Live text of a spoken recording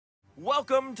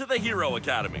Welcome to the Hero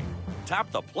Academy.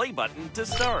 Tap the play button to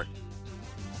start.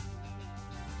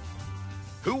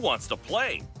 Who wants to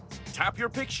play? Tap your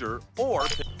picture or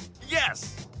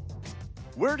yes!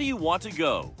 Where do you want to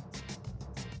go?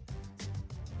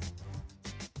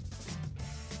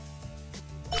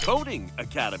 Coding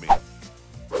Academy.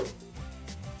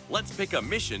 Let's pick a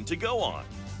mission to go on.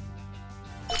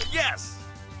 Yes!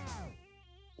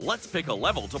 Let's pick a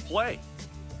level to play.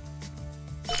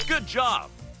 Good job!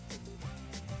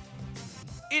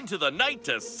 Into the night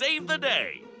to save the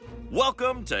day.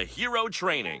 Welcome to Hero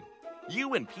Training.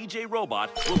 You and PJ Robot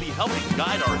will be helping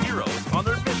guide our heroes on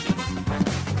their mission.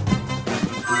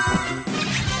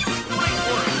 Great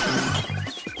work!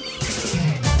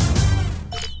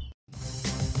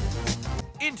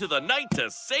 Into the night to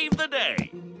save the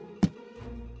day.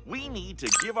 We need to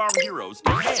give our heroes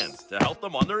commands to help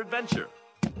them on their adventure.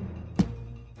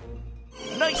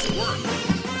 Nice work!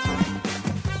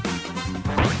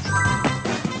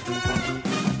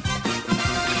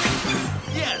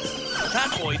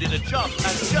 Catboy did a jump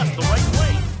at just the right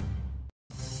place.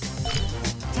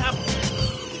 Tap.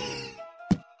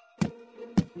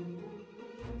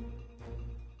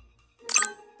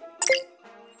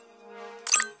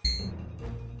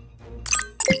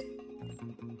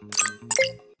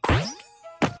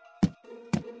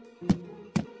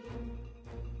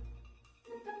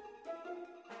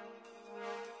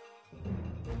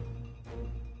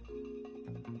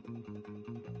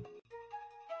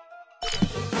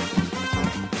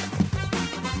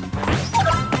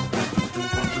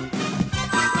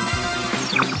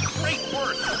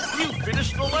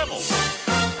 Finish the level.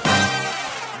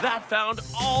 That found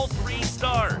all 3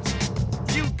 stars.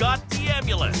 You got the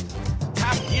amulet.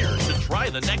 Tap here to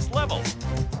try the next level.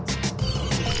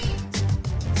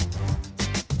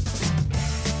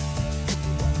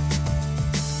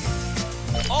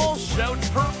 All shout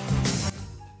per.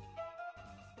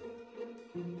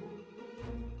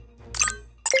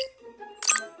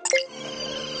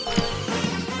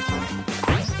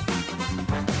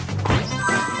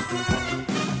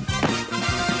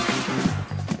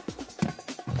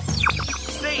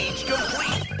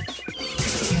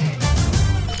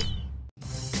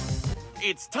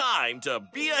 It's time to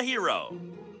be a hero.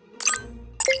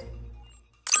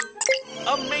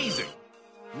 Amazing.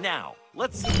 Now,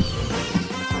 let's see.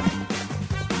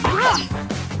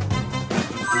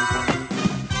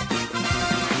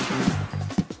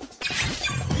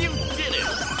 You did it.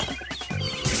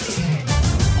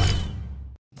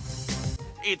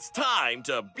 It's time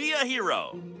to be a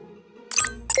hero.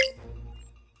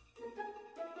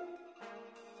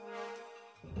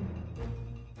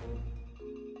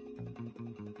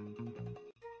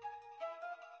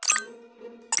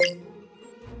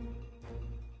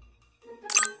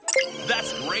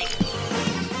 That's great!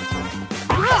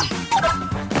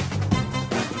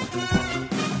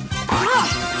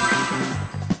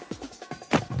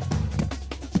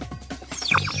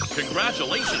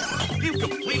 Congratulations! You've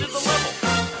completed the level!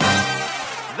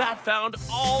 That found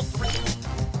all 3.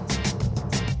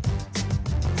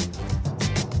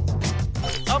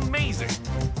 Amazing!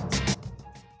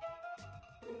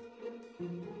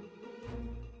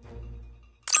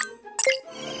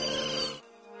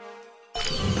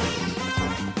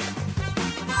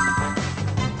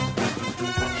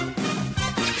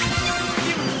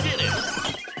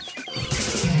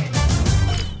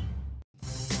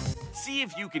 See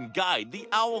if you can guide the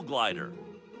owl glider.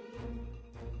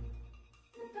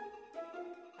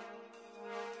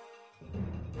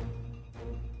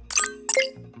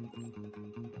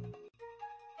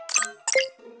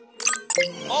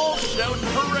 All shout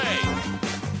hooray!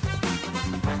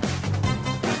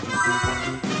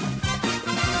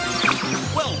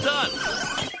 Well done!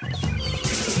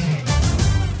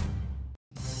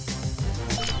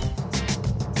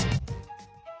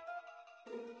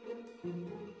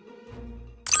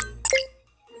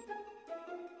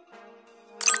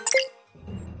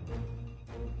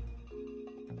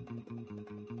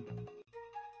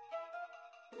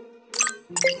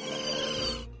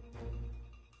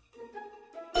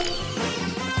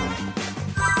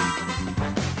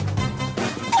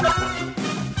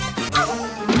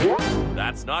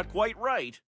 That's not quite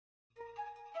right.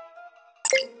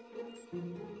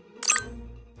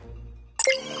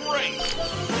 Great!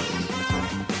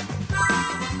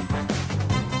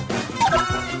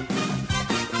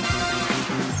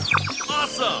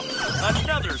 Awesome!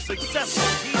 Another successful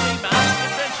PJ Masks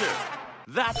adventure.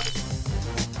 That's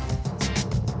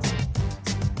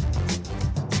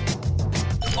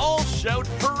all shout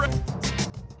hooray!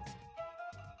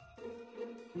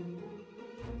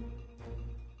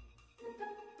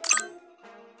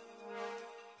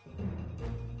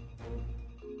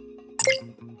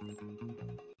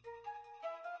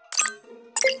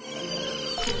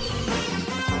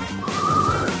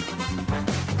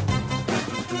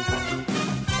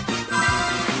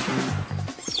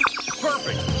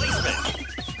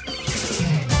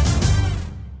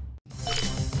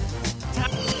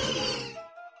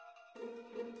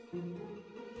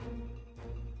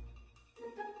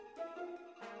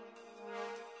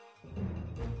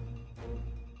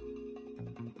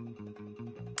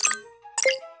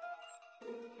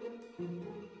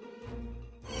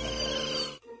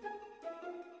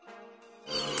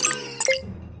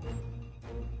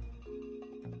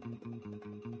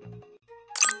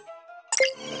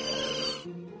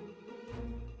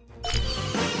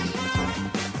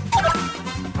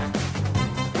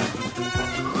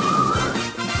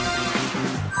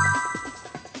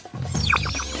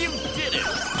 You did it!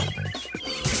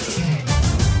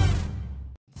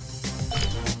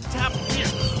 Tap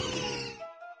here.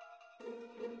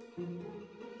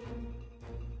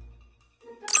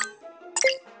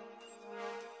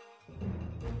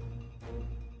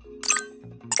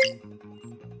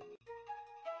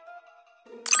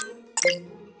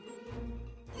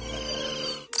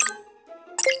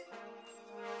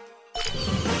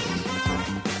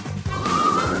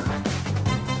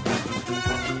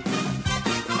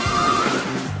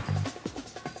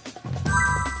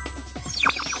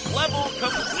 Level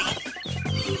complete.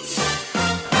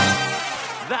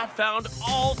 That found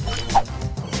all.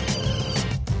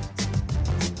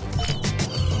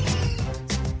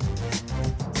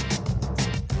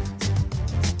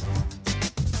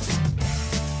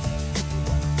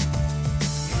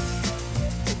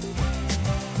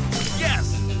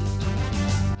 Yes!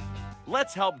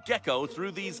 Let's help Gekko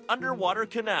through these underwater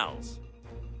canals.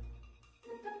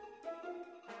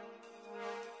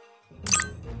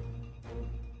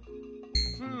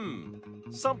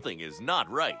 Something is not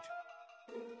right.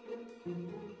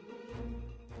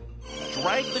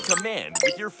 Drag the command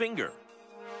with your finger.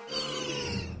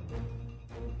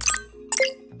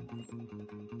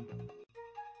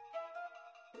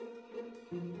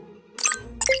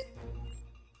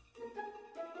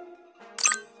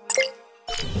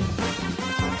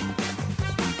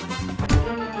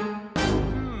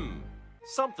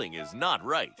 Something is not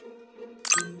right.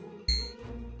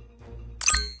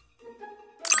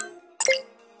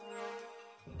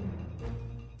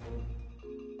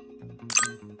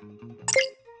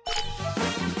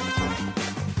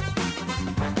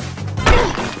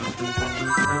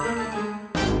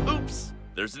 Oops,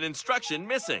 there's an instruction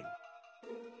missing.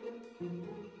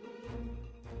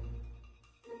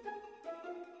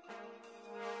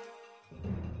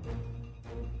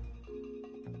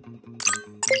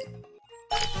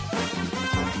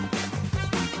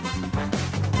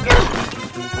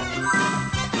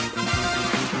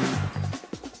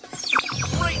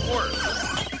 Great work!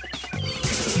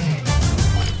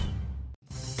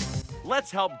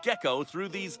 Let's help Gekko through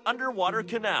these underwater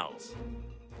canals.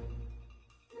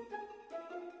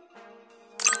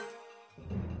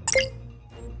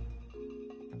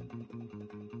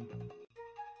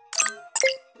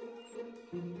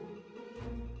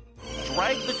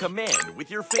 Drag the command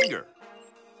with your finger.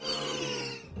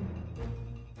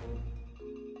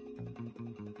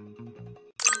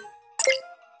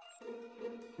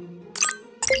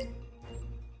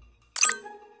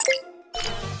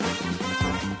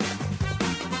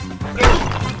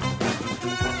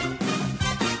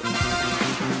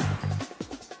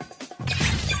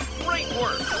 Great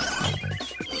work!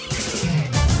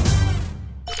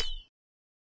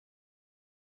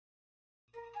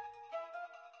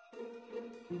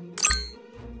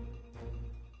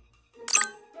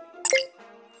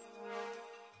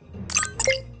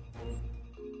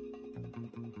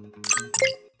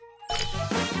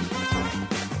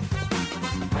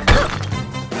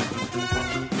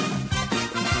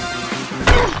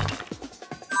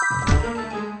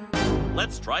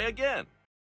 Let's try again.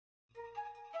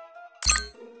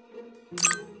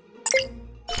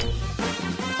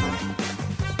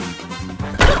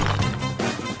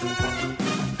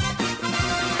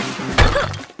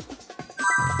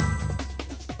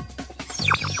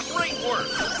 Great work!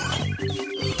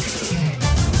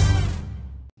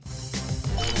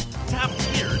 Tap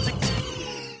here to...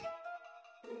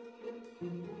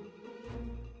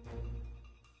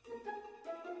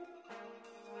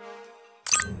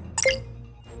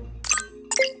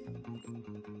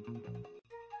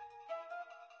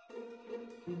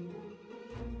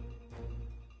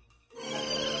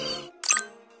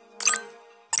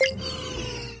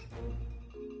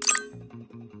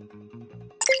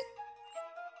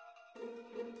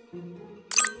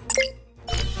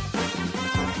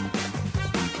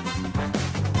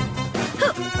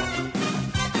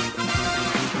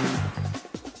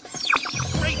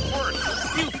 Great work!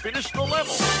 You finished the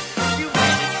level! You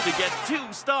managed to get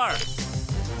 2 stars!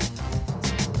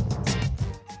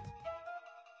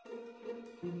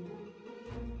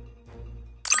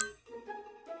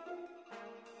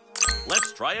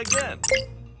 Let's try again.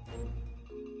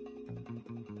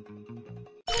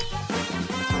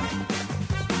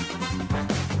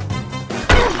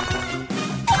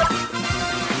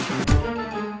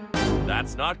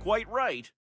 That's not quite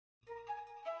right.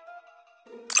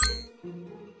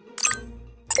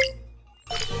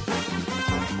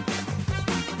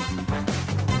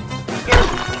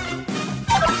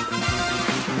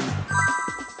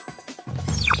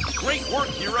 work,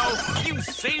 hero! You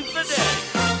saved the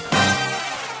day!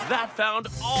 That found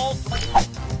all three.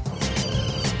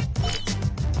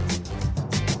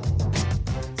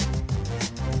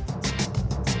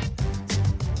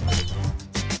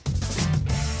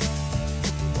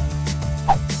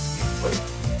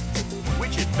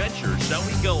 Which adventure shall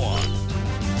we go on?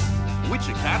 Which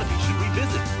academy should we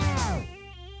visit?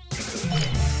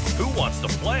 Who wants to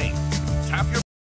play? Tap your